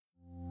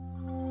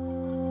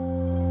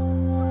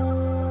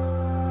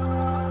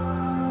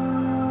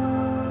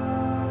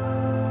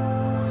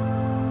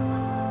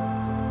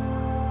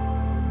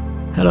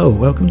Hello,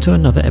 welcome to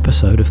another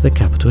episode of the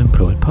Capital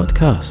Employed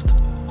podcast.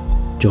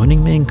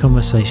 Joining me in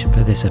conversation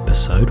for this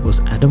episode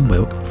was Adam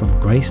Wilk from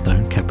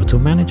Greystone Capital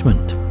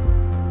Management.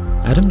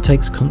 Adam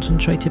takes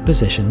concentrated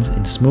positions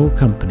in small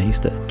companies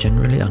that are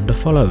generally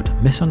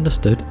underfollowed,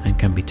 misunderstood, and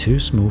can be too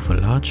small for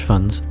large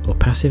funds or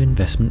passive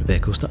investment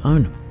vehicles to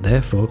own,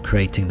 therefore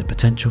creating the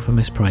potential for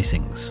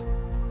mispricings.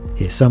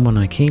 He is someone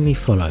I keenly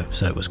follow,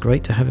 so it was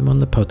great to have him on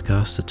the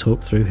podcast to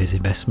talk through his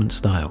investment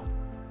style.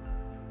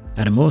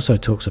 Adam also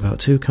talks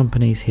about two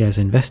companies he has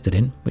invested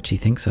in, which he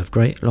thinks have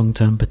great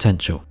long-term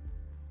potential.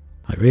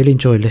 I really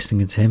enjoy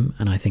listening to him,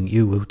 and I think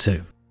you will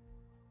too.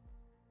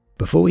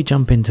 Before we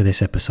jump into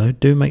this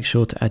episode, do make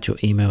sure to add your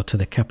email to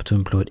the Capital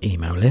Employed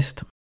email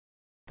list.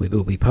 We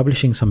will be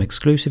publishing some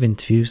exclusive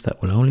interviews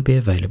that will only be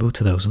available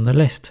to those on the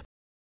list.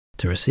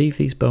 To receive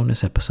these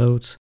bonus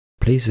episodes,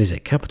 please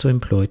visit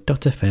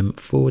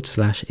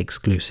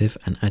capitalemployed.fm/exclusive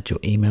and add your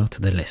email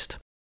to the list.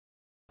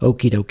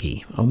 Okie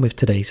dokie, on with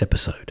today's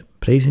episode.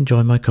 Please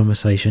enjoy my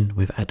conversation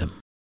with Adam.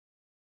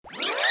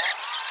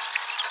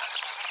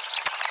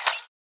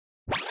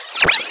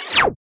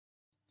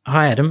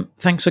 Hi Adam,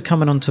 thanks for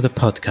coming onto the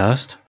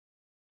podcast.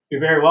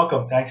 You're very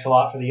welcome. Thanks a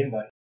lot for the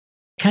invite.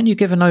 Can you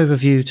give an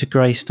overview to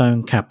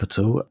Greystone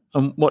Capital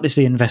and what is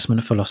the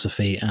investment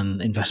philosophy and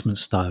investment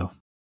style?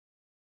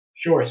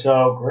 Sure.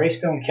 So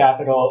Greystone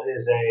Capital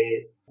is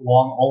a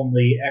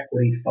long-only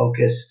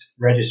equity-focused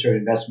registered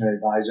investment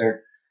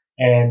advisor.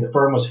 And the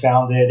firm was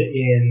founded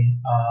in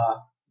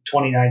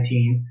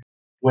 2019,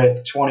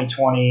 with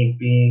 2020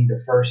 being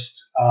the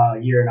first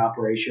year in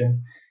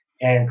operation.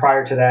 And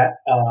prior to that,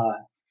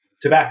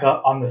 to back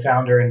up, I'm the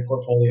founder and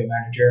portfolio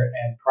manager.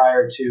 And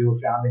prior to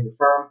founding the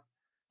firm,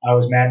 I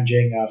was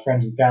managing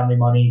friends and family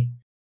money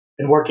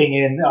and working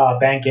in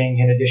banking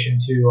in addition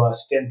to a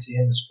stint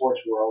in the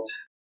sports world.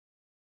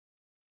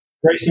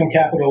 Greystone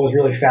Capital was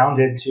really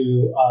founded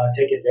to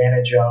take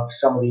advantage of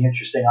some of the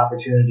interesting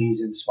opportunities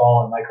in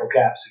small and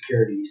micro-cap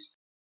securities.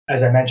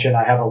 As I mentioned,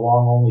 I have a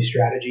long-only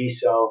strategy,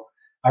 so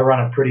I run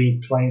a pretty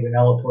plain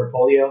vanilla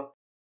portfolio.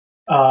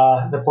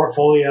 The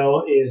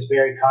portfolio is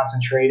very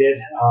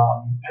concentrated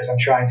as I'm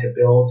trying to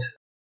build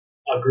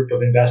a group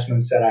of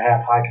investments that I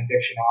have high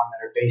conviction on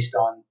that are based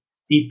on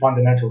deep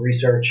fundamental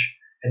research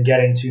and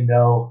getting to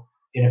know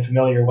in a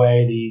familiar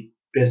way the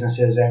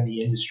businesses and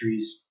the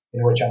industries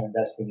in which I'm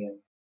investing in.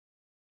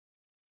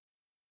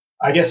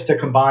 I guess to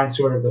combine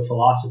sort of the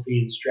philosophy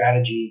and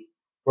strategy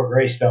for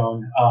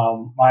Greystone,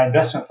 my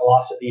investment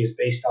philosophy is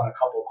based on a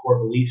couple of core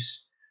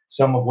beliefs,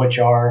 some of which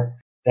are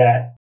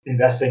that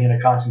investing in a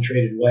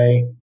concentrated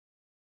way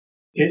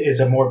is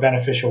a more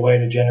beneficial way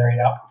to generate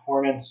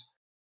outperformance.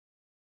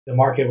 The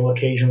market will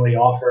occasionally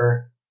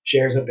offer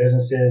shares of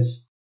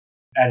businesses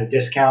at a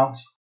discount.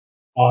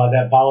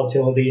 That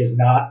volatility is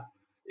not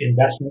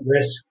investment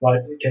risk,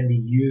 but it can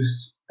be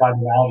used by the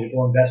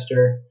knowledgeable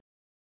investor.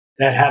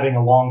 That having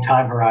a long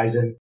time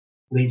horizon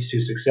leads to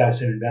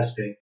success in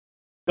investing.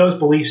 Those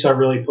beliefs are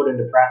really put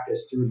into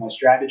practice through my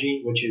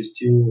strategy, which is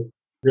to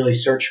really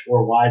search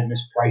for wide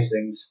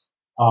mispricings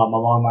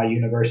along my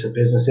universe of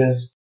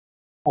businesses,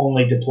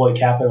 only deploy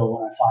capital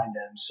when I find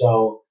them.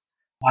 So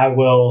I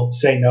will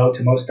say no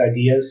to most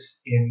ideas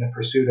in the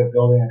pursuit of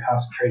building a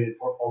concentrated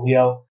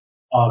portfolio.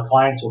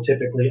 Clients will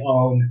typically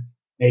own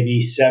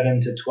maybe 7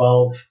 to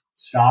 12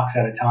 stocks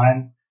at a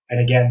time. And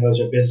again,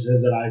 those are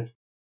businesses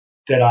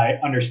that I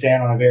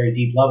understand on a very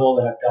deep level,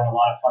 that I've done a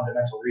lot of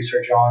fundamental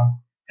research on,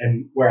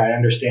 and where I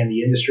understand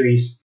the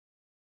industries.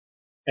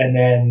 And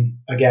then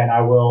again,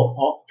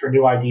 for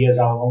new ideas,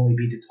 I will only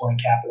be deploying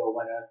capital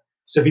when a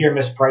severe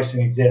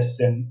mispricing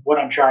exists. And what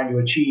I'm trying to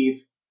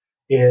achieve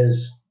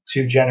is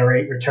to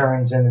generate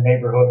returns in the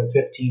neighborhood of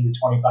 15 to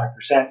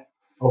 25%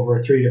 over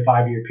a 3 to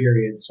 5 year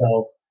period.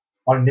 So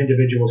on an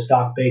individual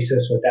stock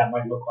basis, what that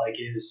might look like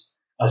is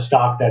a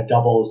stock that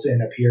doubles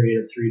in a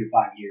period of 3 to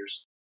 5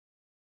 years.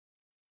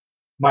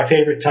 My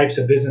favorite types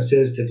of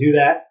businesses to do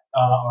that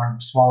are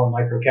small and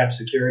micro cap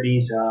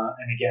securities.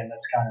 And again,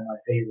 that's kind of my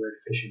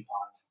favorite fishing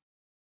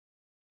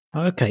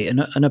pond. Okay,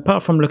 and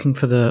apart from looking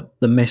for the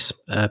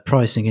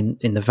mispricing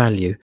in the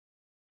value,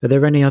 are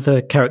there any other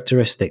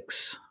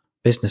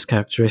business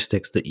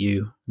characteristics that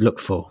you look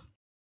for?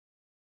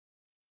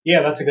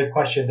 Yeah, that's a good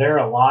question. There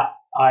are a lot.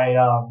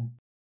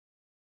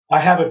 I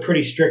have a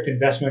pretty strict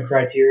investment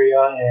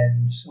criteria,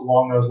 and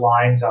along those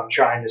lines, I'm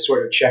trying to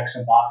sort of check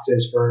some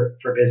boxes for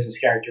business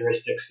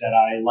characteristics that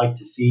I like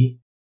to see,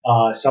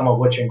 some of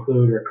which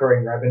include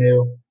recurring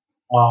revenue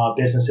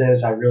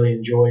businesses. I really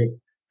enjoy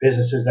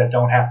businesses that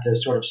don't have to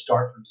sort of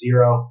start from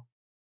zero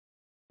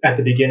at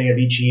the beginning of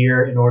each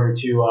year in order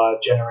to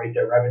generate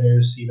their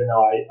revenues, even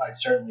though I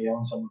certainly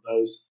own some of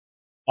those.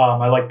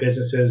 I like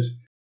businesses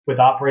with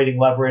operating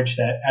leverage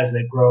that as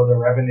they grow their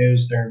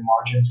revenues, their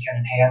margins can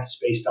enhance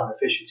based on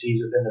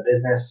efficiencies within the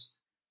business.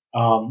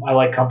 I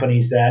like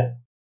companies that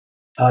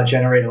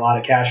generate a lot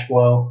of cash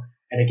flow.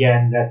 And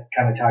again, that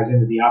kind of ties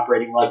into the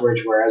operating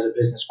leverage, where as a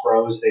business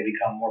grows, they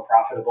become more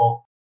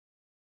profitable.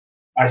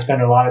 I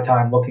spend a lot of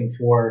time looking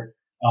for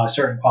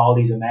certain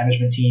qualities of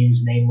management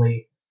teams,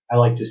 namely, I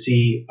like to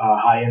see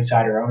high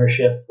insider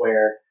ownership,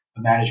 where a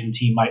a management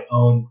team might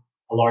own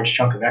a large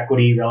chunk of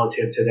equity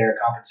relative to their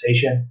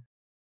compensation.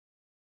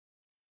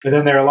 But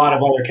then there are a lot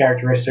of other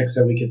characteristics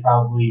that we could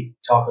probably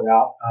talk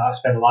about,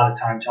 spend a lot of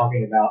time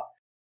talking about.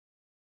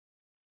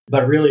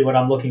 But really, what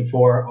I'm looking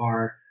for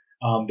are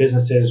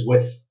businesses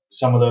with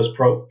some of those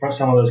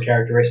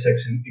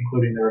characteristics,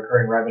 including the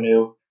recurring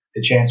revenue,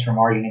 the chance for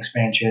margin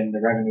expansion,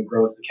 the revenue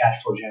growth, the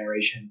cash flow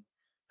generation.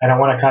 And I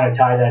want to kind of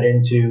tie that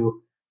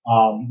into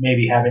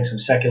maybe having some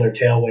secular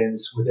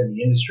tailwinds within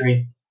the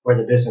industry where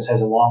the business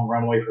has a long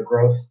runway for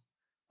growth,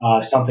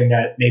 something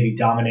that maybe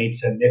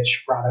dominates a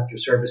niche product or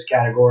service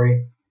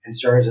category and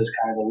serves as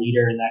kind of a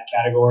leader in that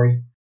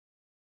category.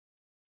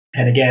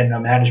 And again, a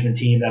management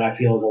team that I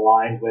feel is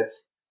aligned with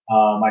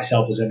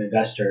myself as an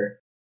investor,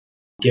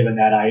 given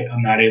that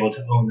I'm not able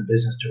to own the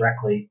business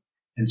directly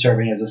and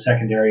serving as a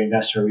secondary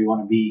investor. We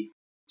want to be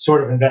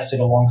sort of invested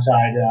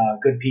alongside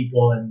good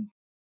people and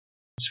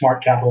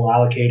smart capital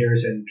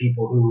allocators and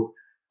people who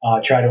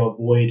try to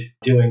avoid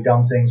doing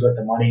dumb things with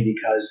the money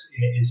because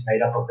it is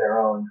made up of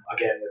their own,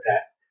 again, with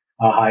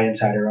that high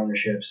insider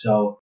ownership.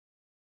 So,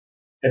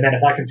 and then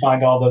if I can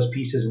find all those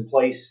pieces in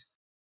place,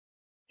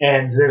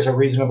 and there's a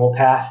reasonable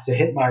path to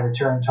hit my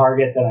return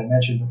target that I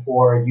mentioned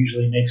before, it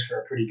usually makes for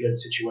a pretty good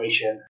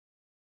situation.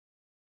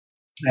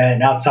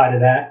 And outside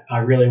of that, I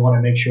really want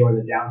to make sure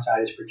the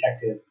downside is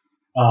protected,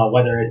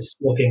 whether it's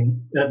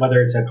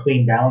a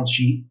clean balance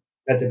sheet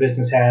that the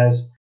business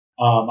has,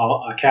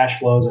 cash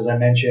flows, as I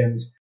mentioned.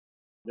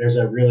 There's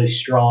a really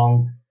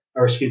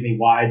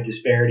wide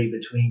disparity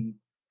between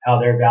how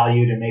they're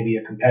valued and maybe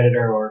a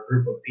competitor or a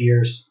group of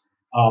peers,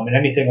 and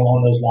anything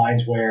along those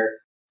lines where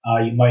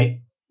you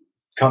might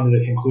come to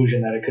the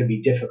conclusion that it could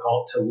be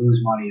difficult to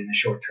lose money in the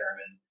short term.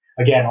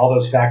 And again, all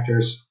those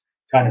factors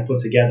kind of put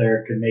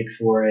together could make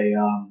for a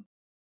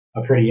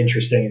pretty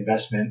interesting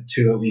investment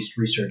to at least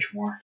research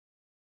more.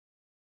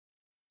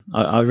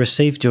 I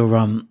received your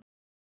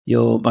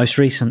most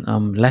recent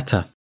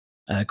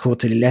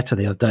quarterly letter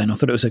the other day, and I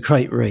thought it was a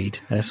great read.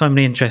 There's so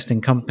many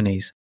interesting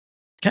companies.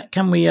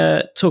 Can we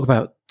talk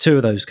about two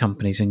of those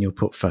companies in your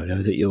portfolio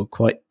that you're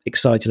quite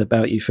excited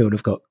about, you feel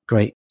have got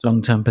great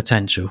long-term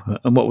potential,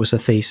 and what was the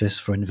thesis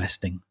for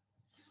investing?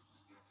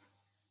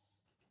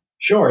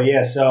 Sure,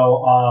 yeah.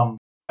 So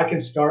I can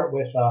start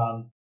with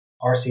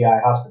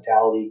RCI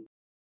Hospitality.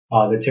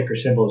 The ticker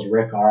symbol is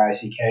RICK,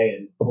 R-I-C-K,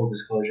 and full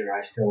disclosure,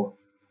 I still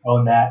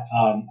own that.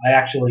 I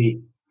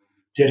actually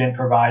didn't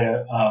provide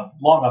a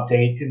long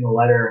update in the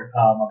letter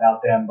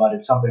about them, but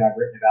it's something I've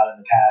written about in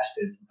the past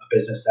and a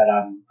business that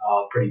I'm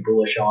pretty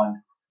bullish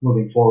on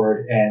moving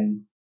forward.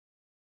 And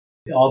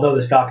although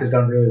the stock has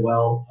done really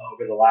well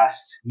over the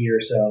last year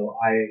or so,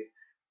 I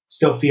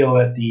still feel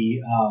that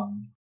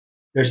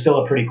there's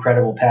still a pretty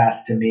credible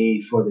path to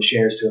me for the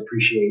shares to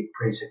appreciate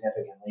pretty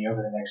significantly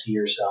over the next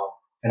year or so.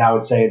 And I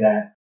would say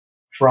that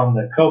from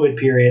the COVID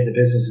period, the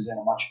business is in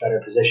a much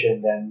better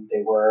position than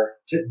they were.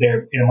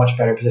 They're in a much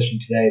better position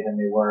today than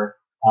they were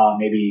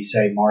maybe,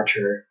 say, March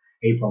or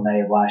April,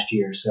 May of last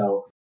year.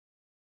 So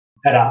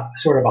at a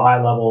sort of a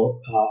high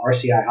level,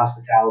 RCI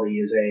Hospitality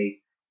is a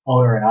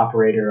owner and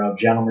operator of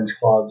gentlemen's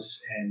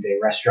clubs and a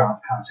restaurant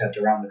concept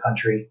around the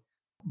country.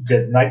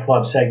 The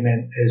nightclub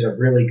segment is a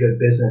really good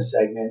business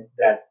segment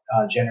that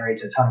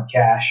generates a ton of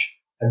cash,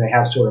 and they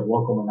have sort of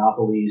local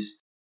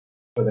monopolies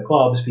for the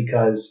clubs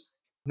because,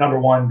 number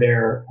one,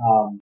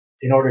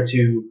 in order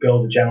to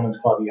build a gentleman's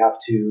club, you have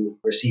to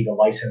receive a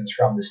license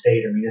from the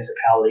state or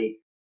municipality.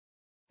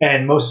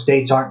 And most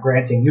states aren't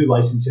granting new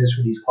licenses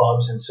for these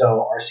clubs. And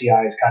so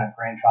RCI is kind of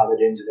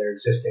grandfathered into their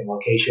existing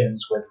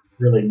locations with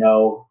really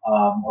no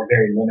or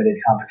very limited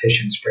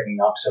competition springing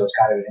up. So it's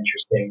kind of an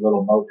interesting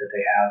little moat that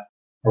they have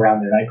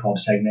around their nightclub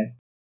segment.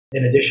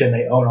 In addition,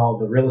 they own all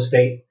the real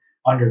estate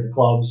under the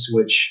clubs,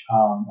 which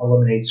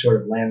eliminates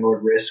sort of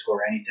landlord risk or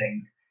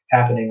anything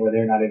happening where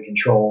they're not in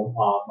control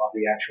of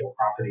the actual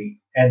property.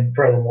 And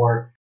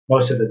furthermore,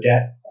 most of the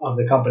debt of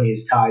the company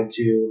is tied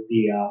to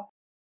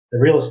the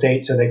real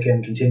estate, so they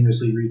can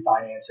continuously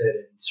refinance it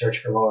and search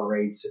for lower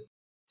rates and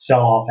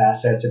sell off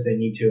assets if they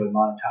need to and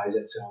monetize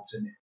it. So it's a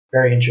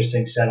very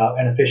interesting setup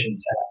and efficient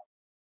setup.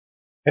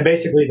 And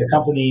basically, the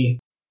company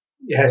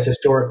has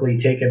historically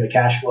taken the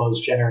cash flows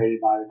generated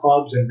by the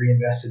clubs and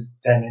reinvested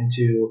them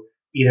into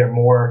either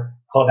more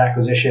club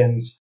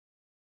acquisitions,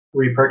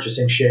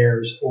 repurchasing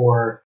shares,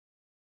 or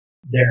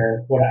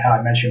how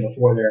I mentioned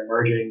before, their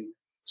emerging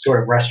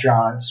sort of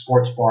restaurant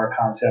sports bar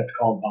concept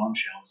called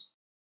Bombshells,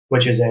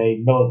 which is a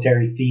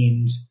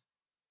military-themed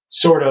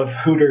sort of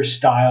Hooters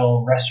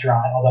style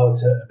restaurant, although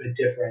it's a bit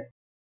different.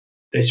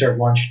 They serve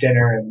lunch,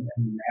 dinner, and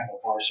have a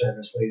bar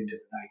service late into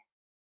the night.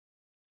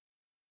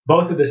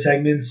 Both of the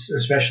segments,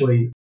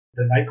 especially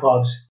the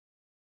nightclubs,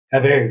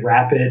 have very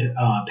rapid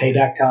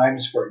payback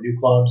times for new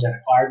clubs and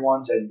acquired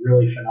ones, and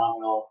really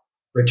phenomenal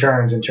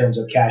returns in terms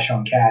of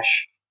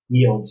cash-on-cash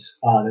yields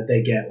that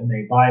they get when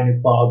they buy a new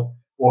club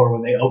or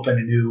when they open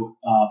a new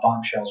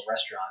Bombshells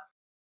restaurant.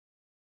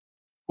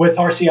 With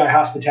RCI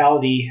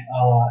Hospitality,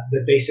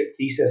 the basic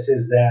thesis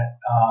is that,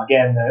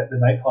 again, the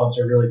nightclubs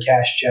are really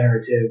cash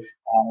generative,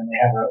 and they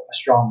have a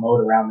strong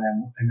moat around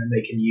them, and then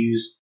they can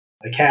use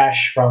the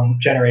cash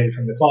generated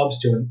from the clubs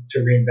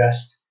to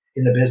reinvest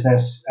in the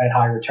business at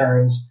high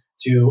returns,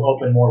 to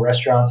open more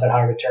restaurants at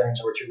high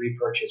returns, or to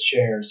repurchase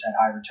shares at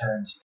high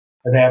returns.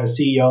 And they have a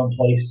CEO in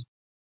place.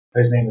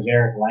 His name is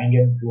Eric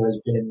Langan, who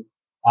has been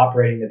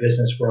operating the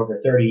business for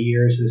over 30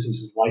 years. This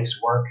is his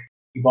life's work.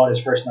 He bought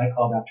his first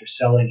nightclub after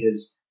selling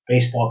his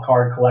baseball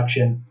card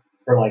collection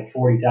for like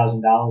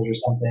 $40,000 or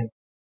something,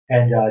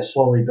 and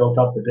slowly built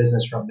up the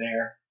business from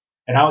there.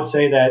 And I would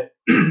say that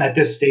at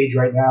this stage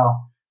right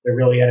now, they're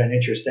really at an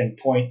interesting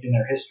point in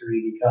their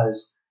history,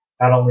 because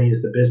not only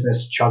is the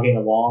business chugging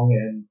along,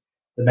 and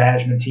the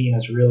management team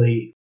has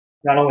really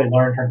not only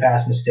learned from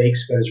past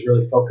mistakes, but is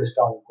really focused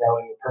on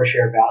growing the per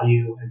share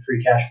value and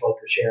free cash flow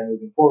per share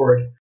moving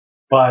forward.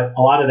 But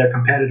a lot of their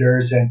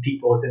competitors and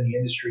people within the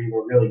industry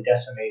were really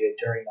decimated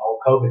during the whole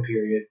COVID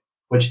period,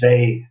 which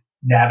RCI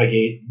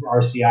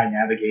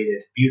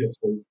navigated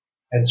beautifully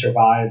and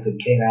survived and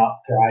came out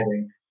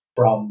thriving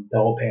from the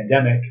whole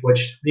pandemic,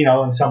 which,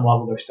 in some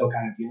level they're still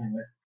kind of dealing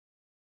with.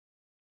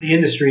 The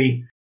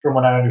industry, from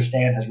what I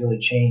understand, has really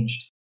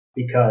changed,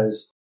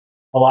 because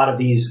a lot of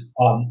these,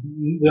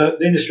 the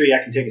industry,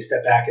 I can take a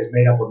step back, is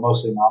made up of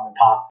mostly mom and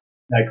pop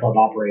nightclub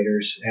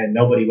operators, and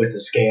nobody with the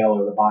scale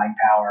or the buying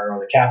power or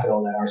the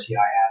capital that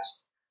RCI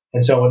has.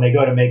 And so when they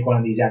go to make one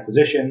of these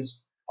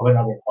acquisitions of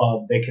another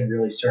club, they can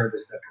really serve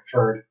as the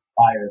preferred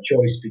buyer of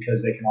choice,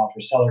 because they can offer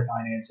seller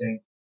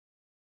financing.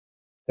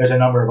 There's a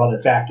number of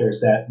other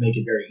factors that make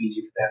it very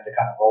easy for them to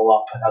kind of roll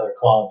up another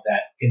club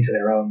that into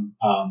their own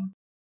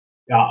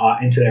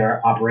into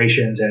their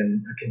operations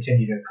and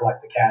continue to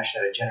collect the cash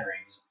that it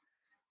generates.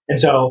 And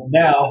so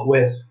now,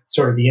 with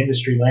sort of the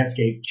industry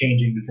landscape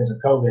changing because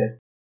of COVID,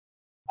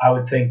 I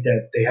would think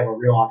that they have a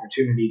real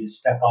opportunity to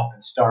step up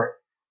and start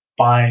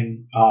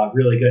buying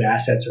really good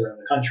assets around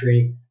the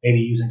country, maybe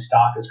using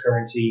stock as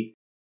currency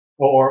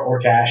or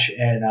cash,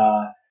 and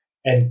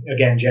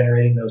again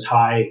generating those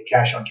high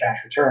cash on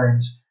cash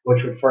returns,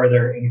 which would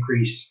further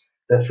increase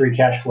the free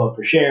cash flow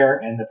per share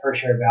and the per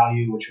share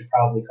value, which would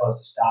probably cause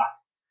the stock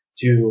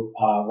to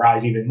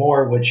rise even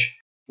more, which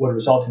would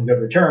result in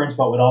good returns,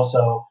 but would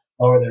also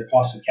lower their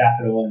cost of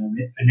capital and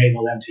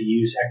enable them to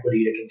use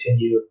equity to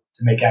continue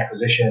to make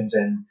acquisitions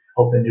and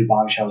open new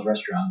Bombshells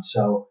restaurants.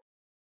 So,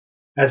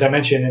 as I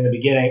mentioned in the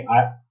beginning,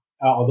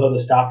 although the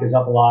stock is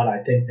up a lot,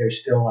 I think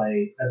there's still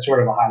that's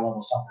sort of a high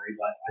level summary,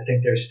 but I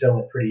think there's still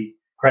a pretty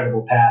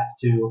credible path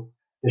to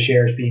the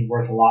shares being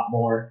worth a lot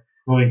more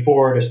moving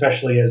forward,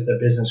 especially as the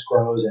business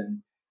grows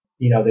and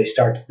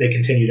they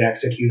continue to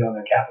execute on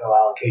their capital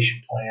allocation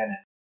plan, and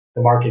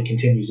the market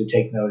continues to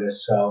take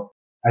notice. So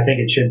I think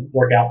it should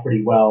work out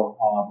pretty well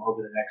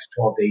over the next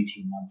 12 to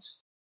 18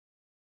 months.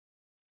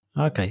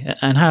 Okay.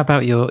 And how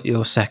about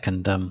your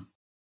second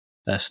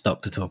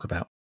stock to talk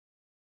about?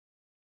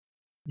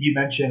 You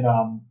mentioned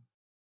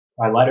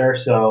my letter.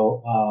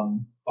 So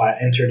I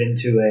entered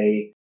into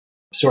a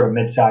sort of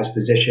mid-sized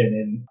position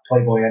in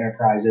Playboy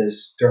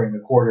Enterprises during the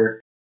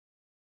quarter,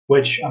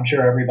 which I'm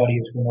sure everybody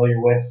is familiar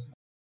with,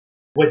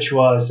 which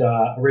was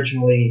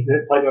originally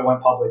Playboy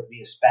went public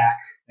via SPAC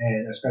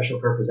and a special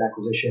purpose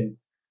acquisition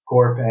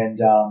corp, and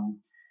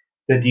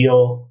the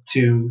deal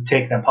to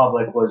take them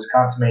public was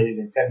consummated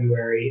in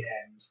February,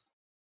 and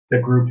the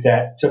group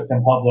that took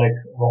them public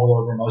rolled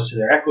over most of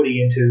their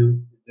equity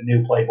into the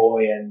new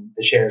Playboy, and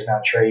the shares now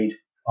trade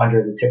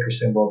under the ticker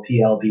symbol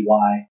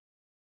PLBY.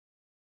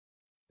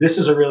 This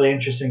is a really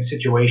interesting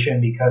situation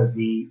because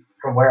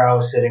from where I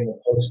was sitting, the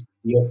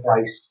post-deal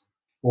price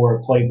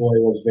for Playboy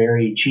was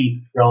very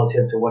cheap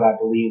relative to what I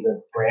believe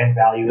the brand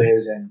value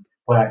is and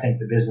what I think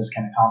the business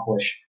can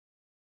accomplish.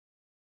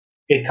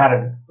 It kind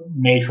of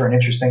made for an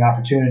interesting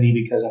opportunity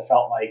because I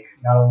felt like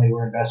not only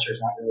were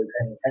investors not really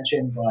paying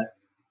attention, but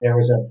there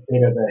was a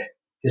bit of a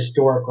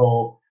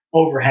historical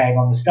overhang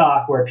on the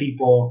stock where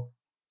people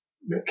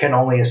can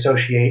only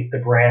associate the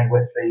brand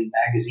with the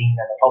magazine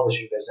and the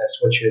publishing business,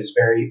 which is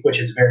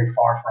very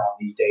far from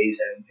these days.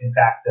 And in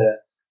fact, the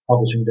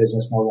publishing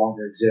business no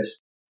longer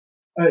exists.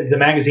 The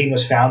company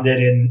was founded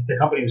in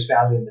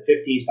the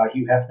 50s by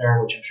Hugh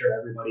Hefner, which I'm sure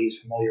everybody is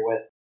familiar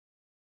with.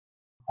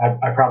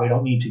 I probably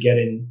don't need to get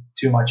in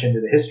too much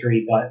into the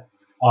history, but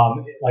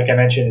like I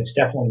mentioned, it's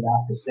definitely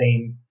not the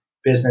same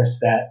business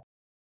that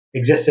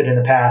existed in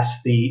the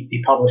past. The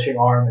publishing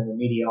arm and the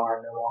media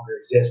arm no longer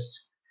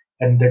exists.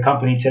 And the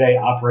company today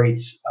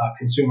operates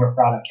consumer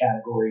product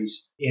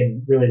categories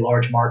in really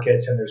large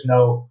markets, and there's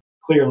no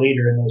clear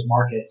leader in those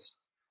markets.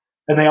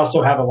 And they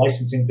also have a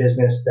licensing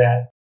business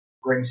that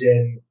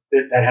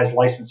that has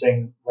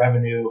licensing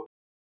revenue,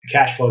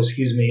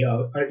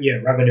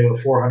 revenue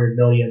of $400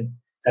 million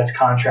that's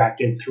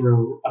contracted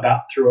through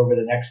over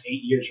the next 8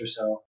 years or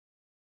so.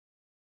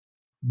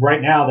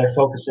 Right now, they're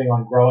focusing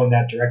on growing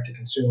that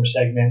direct-to-consumer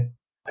segment,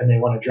 and they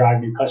want to drive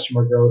new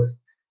customer growth,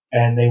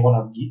 and they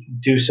want to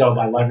do so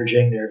by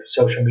leveraging their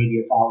social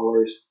media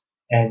followers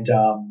and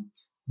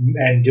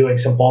doing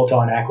some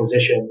bolt-on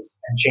acquisitions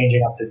and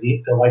changing up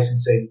the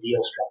licensing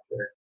deal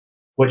structure,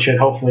 which should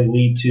hopefully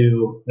lead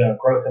to the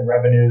growth in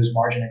revenues,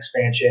 margin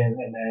expansion,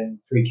 and then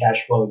free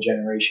cash flow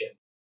generation.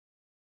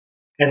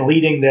 And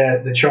leading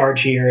the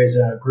charge here is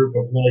a group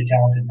of really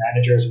talented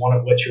managers, one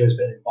of which who has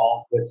been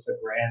involved with the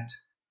brand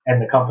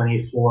and the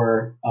company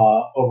for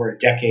over a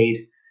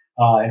decade,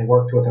 and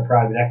worked with a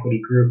private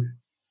equity group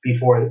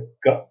before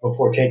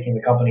taking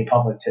the company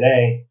public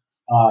today.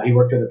 He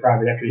worked with a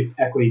private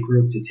equity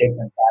group to take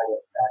them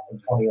private back in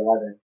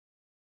 2011.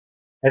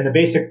 And the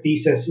basic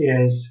thesis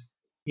is,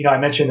 I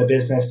mentioned the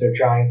business, they're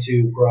trying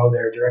to grow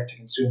their direct to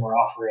consumer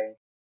offering,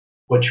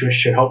 which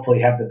should hopefully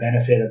have the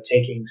benefit of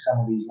taking some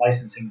of these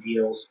licensing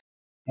deals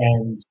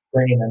and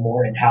bringing them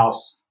more in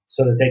house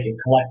so that they can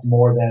collect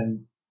more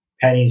than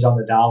pennies on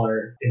the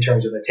dollar in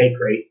terms of a take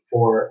rate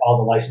for all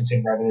the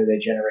licensing revenue they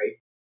generate.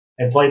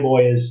 And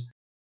Playboy is,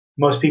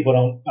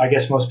 I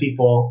guess most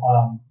people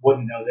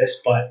wouldn't know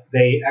this, but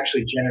they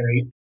actually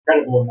generate an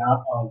incredible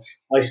amount of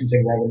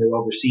licensing revenue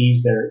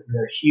overseas. They're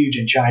huge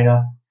in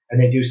China,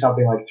 and they do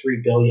something like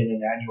 $3 billion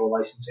in annual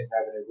licensing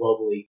revenue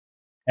globally.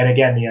 And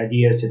again, the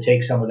idea is to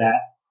take some of that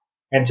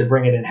and to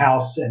bring it in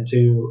house and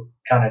to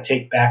kind of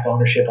take back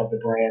ownership of the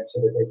brand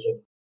so that they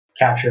can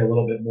capture a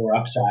little bit more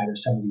upside of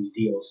some of these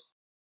deals.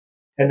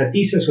 And the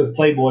thesis with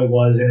Playboy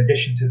was, in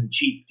addition to the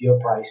cheap deal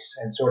price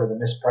and sort of the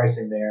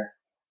mispricing there,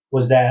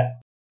 was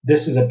that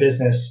this is a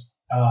business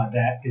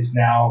that is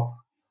now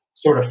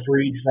sort of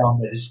freed from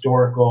the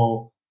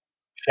historical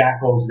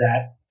shackles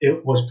that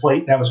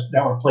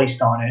were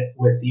placed on it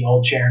with the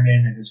old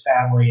chairman and his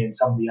family and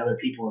some of the other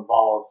people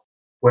involved,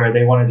 where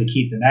they wanted to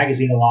keep the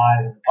magazine alive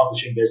and the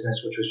publishing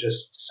business, which was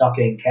just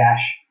sucking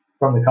cash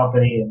from the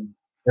company, and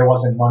there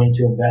wasn't money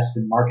to invest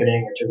in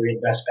marketing or to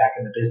reinvest back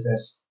in the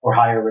business or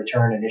higher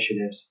return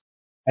initiatives.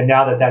 And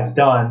now that that's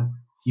done,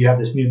 you have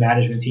this new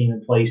management team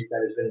in place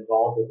that has been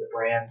involved with the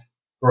brand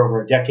for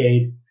over a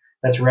decade,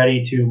 that's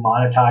ready to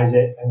monetize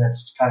it, and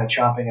that's kind of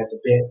chomping at the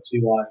bit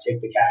to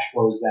take the cash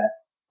flows that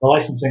the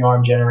licensing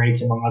arm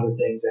generates, among other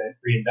things, and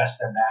reinvest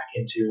them back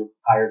into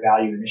higher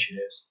value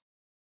initiatives.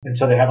 And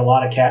so they have a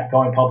lot of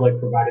going public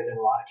provided them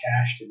a lot of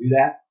cash to do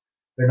that.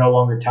 They're no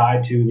longer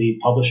tied to the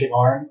publishing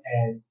arm,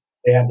 and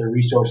they have the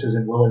resources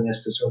and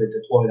willingness to sort of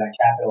deploy that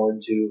capital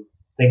into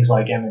things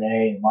like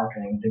M&A and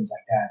marketing and things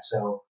like that.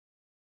 So,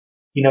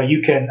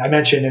 I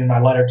mentioned in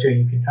my letter too,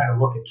 you can kind of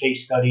look at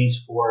case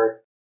studies for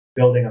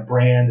building a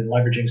brand and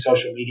leveraging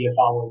social media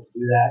following to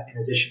do that,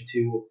 in addition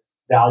to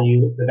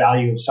the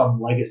value of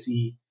some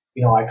legacy,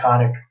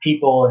 iconic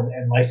people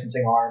and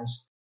licensing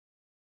arms.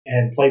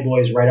 And Playboy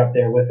is right up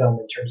there with them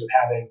in terms of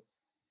having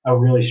a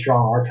really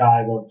strong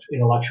archive of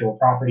intellectual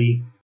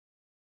property.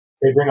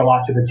 They bring a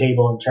lot to the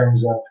table in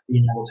terms of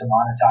being able to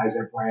monetize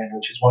their brand,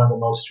 which is one of the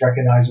most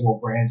recognizable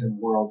brands in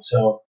the world.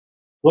 So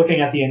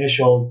looking at the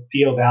initial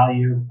deal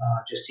value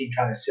just seemed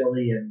kind of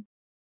silly, and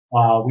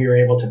we were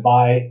able to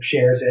buy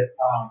shares at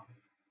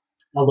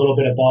a little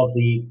bit above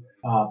the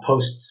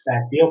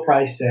post-SPAC deal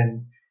price,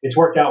 and it's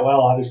worked out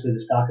well. Obviously, the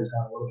stock has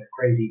gone a little bit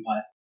crazy,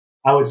 but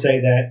I would say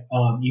that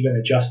even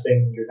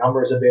adjusting your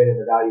numbers a bit and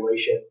the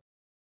valuation,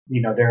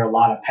 there are a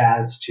lot of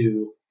paths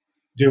to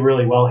do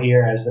really well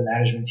here as the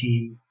management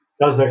team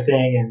does their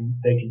thing and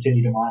they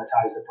continue to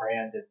monetize the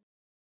brand. And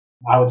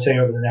I would say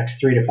over the next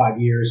 3 to 5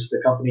 years,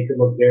 the company could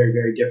look very,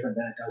 very different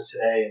than it does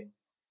today. And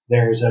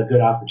there's a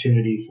good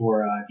opportunity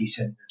for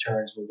decent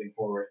returns moving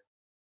forward.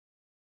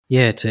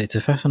 Yeah, it's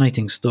a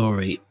fascinating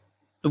story.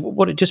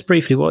 Just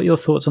briefly, what are your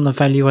thoughts on the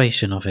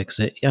valuation of it?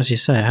 Because as you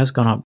say, it has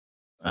gone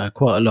up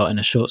quite a lot in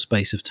a short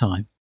space of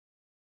time.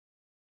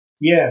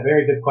 Yeah,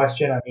 very good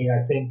question. I mean,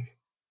 I think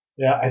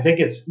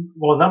it's,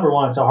 well, number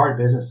one, it's a hard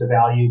business to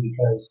value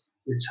because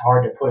it's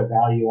hard to put a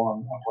value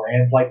on a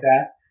brand like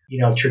that.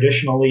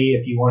 Traditionally,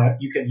 if you want to,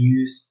 you can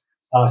use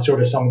sort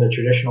of some of the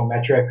traditional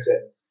metrics,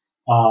 and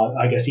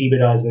I guess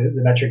EBITDA is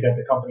the metric that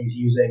the company's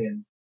using.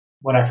 And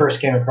when I first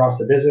came across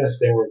the business,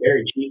 they were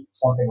very cheap,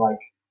 something like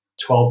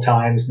 12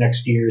 times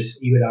next year's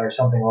EBITDA or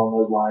something along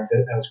those lines.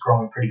 That was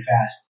growing pretty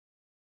fast.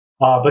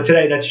 But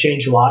today that's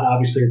changed a lot,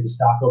 obviously, with the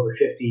stock over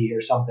 50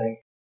 or something.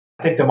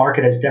 I think the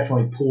market has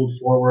definitely pulled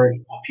forward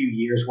a few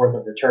years worth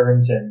of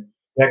returns, and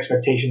the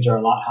expectations are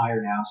a lot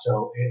higher now.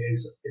 So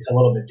it's a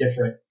little bit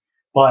different.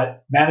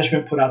 But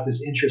management put out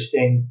this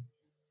interesting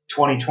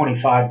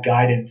 2025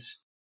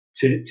 guidance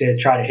to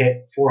try to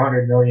hit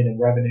 400 million in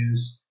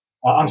revenues.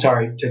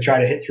 To try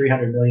to hit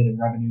 300 million in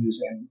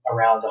revenues and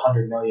around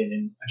 100 million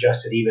in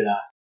adjusted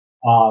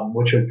EBITDA,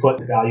 which would put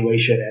the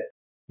valuation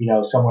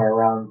at, somewhere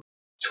around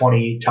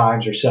 20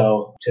 times or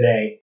so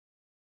today.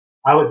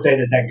 I would say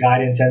that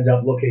guidance ends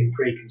up looking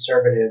pretty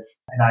conservative,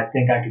 and I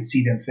think I could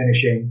see them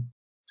finishing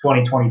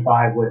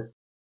 2025 with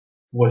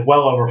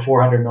well over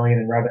 400 million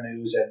in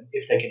revenues, and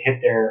if they can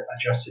hit their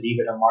adjusted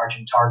EBITDA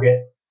margin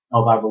target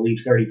of, I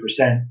believe,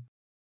 30%,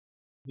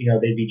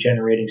 they'd be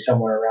generating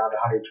somewhere around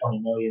 120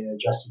 million in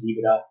adjusted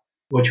EBITDA,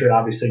 which would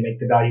obviously make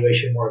the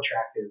valuation more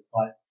attractive.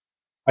 But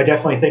I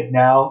definitely think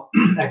now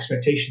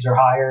expectations are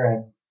higher,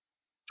 and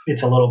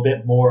it's a little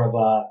bit more of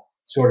a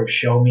sort of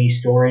show me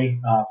story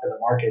for the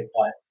market,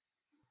 but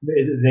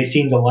they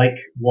seem to like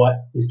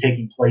what is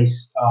taking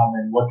place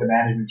and what the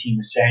management team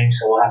is saying.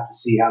 So we'll have to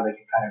see how they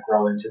can kind of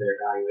grow into their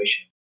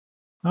valuation.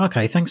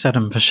 Okay, thanks,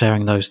 Adam, for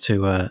sharing those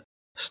two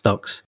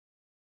stocks.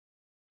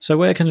 So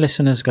where can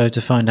listeners go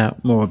to find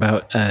out more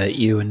about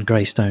you and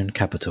Greystone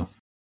Capital?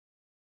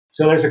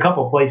 So there's a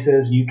couple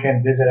places. You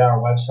can visit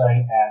our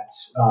website at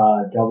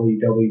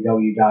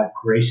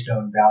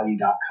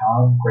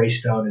www.greystonevalue.com.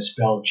 Greystone is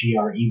spelled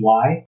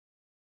Grey.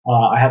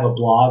 I have a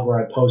blog where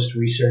I post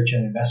research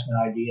and investment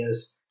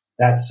ideas.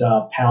 That's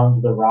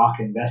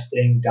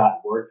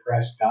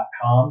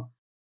poundtherockinvesting.wordpress.com.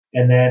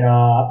 And then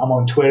I'm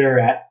on Twitter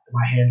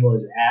my handle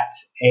is at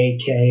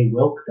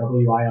AKWilk,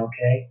 WILK.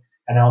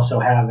 And I also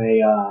have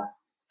a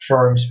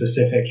firm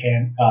specific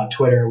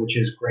Twitter, which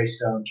is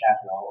Greystone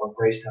Capital or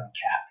Greystone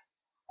Cap.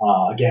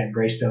 Again,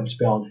 Greystone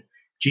spelled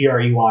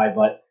Grey,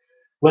 but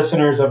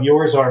listeners of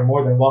yours are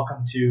more than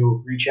welcome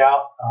to reach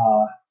out,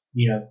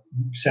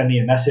 send me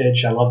a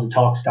message. I love to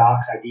talk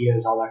stocks,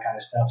 ideas, all that kind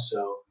of stuff.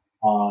 So,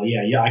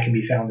 I can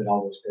be found at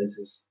all those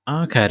places.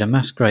 Okay, then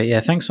that's great. Yeah,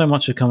 thanks so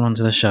much for coming on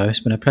to the show.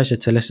 It's been a pleasure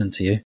to listen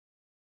to you.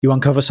 You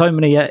uncover so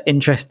many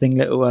interesting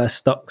little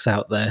stocks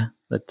out there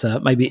that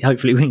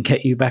hopefully we can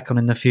get you back on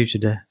in the future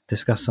to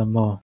discuss some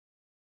more.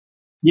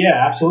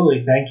 Yeah,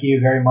 absolutely. Thank you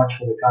very much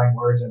for the kind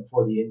words and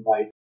for the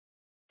invite.